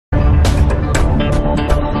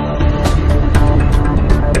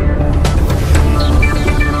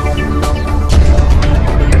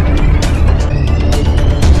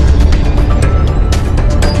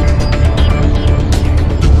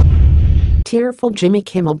Tearful Jimmy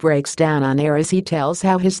Kimmel breaks down on air as he tells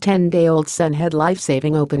how his 10-day-old son had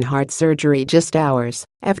life-saving open-heart surgery just hours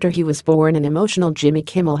after he was born. An emotional Jimmy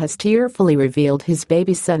Kimmel has tearfully revealed his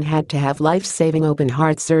baby son had to have life-saving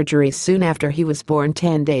open-heart surgery soon after he was born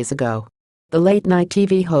 10 days ago. The late-night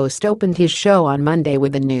TV host opened his show on Monday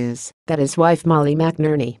with the news that his wife Molly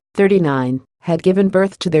McNearney, 39, had given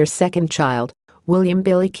birth to their second child, William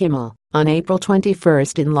Billy Kimmel, on April 21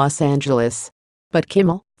 in Los Angeles. But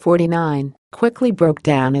Kimmel, 49, quickly broke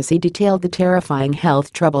down as he detailed the terrifying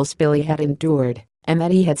health troubles Billy had endured and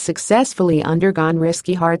that he had successfully undergone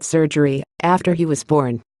risky heart surgery after he was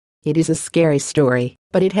born. "It is a scary story,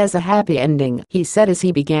 but it has a happy ending," he said as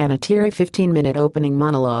he began a teary 15-minute opening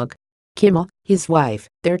monologue. Kimmel, his wife,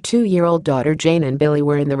 their 2-year-old daughter Jane and Billy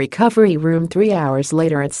were in the recovery room 3 hours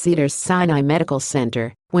later at Cedars-Sinai Medical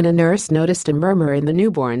Center when a nurse noticed a murmur in the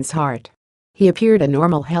newborn's heart. "He appeared a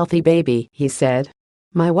normal, healthy baby," he said.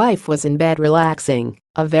 "My wife was in bed relaxing.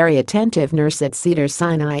 A very attentive nurse at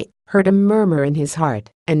Cedars-Sinai heard a murmur in his heart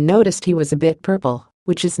and noticed he was a bit purple,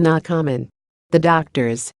 which is not common. The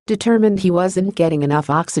doctors determined he wasn't getting enough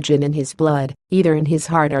oxygen in his blood, either in his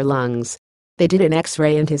heart or lungs. They did an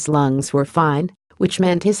X-ray and his lungs were fine, which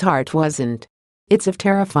meant his heart wasn't. It's a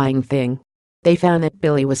terrifying thing. They found that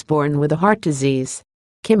Billy was born with a heart disease."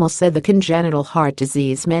 Kimmel said the congenital heart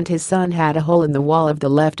disease meant his son had a hole in the wall of the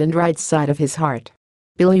left and right side of his heart.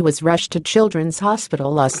 Billy was rushed to Children's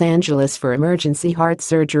Hospital Los Angeles for emergency heart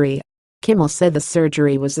surgery. Kimmel said the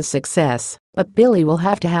surgery was a success, but Billy will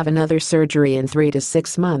have to have another surgery in 3 to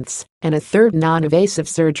 6 months and a third non-invasive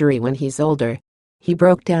surgery when he's older. He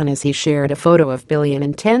broke down as he shared a photo of Billy in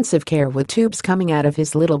intensive care with tubes coming out of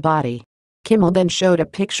his little body. Kimmel then showed a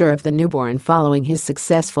picture of the newborn following his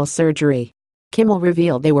successful surgery. Kimmel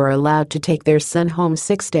revealed they were allowed to take their son home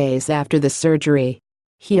 6 days after the surgery.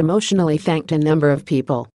 He emotionally thanked a number of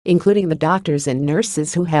people, including the doctors and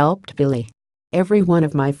nurses who helped Billy. "Every one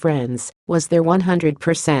of my friends was there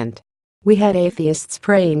 100%. We had atheists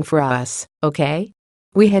praying for us, okay?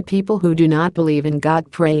 We had people who do not believe in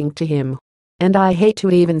God praying to him. And I hate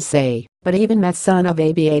to even say, but even that son of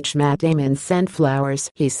ABH Matt Damon sent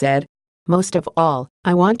flowers," he said. "Most of all,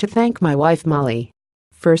 I want to thank my wife Molly.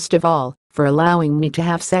 First of all, for allowing me to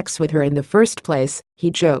have sex with her in the first place,"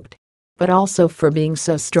 he joked. "But also for being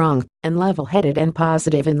so strong and level-headed and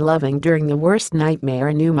positive and loving during the worst nightmare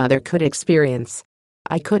a new mother could experience.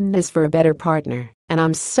 I couldn't ask for a better partner, and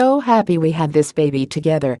I'm so happy we had this baby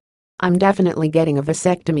together. I'm definitely getting a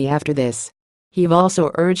vasectomy after this." He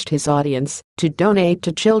also urged his audience to donate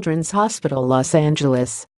to Children's Hospital Los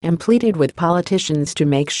Angeles and pleaded with politicians to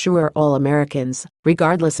make sure all Americans,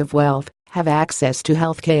 regardless of wealth, have access to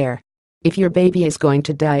health care. "If your baby is going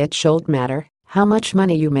to die, it shouldn't matter how much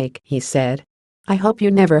money you make," he said. "I hope you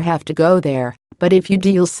never have to go there, but if you do,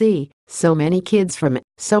 you'll see so many kids from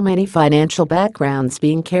so many financial backgrounds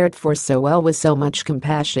being cared for so well with so much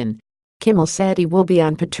compassion." Kimmel said he will be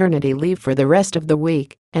on paternity leave for the rest of the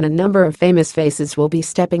week, and a number of famous faces will be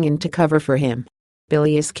stepping in to cover for him.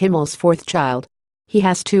 Billy is Kimmel's 4th child. He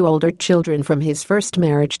has 2 older children from his first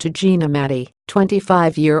marriage to Gina Maddie,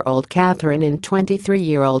 25-year-old Catherine and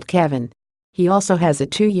 23-year-old Kevin. He also has a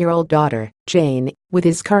 2-year-old daughter, Jane, with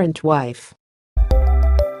his current wife.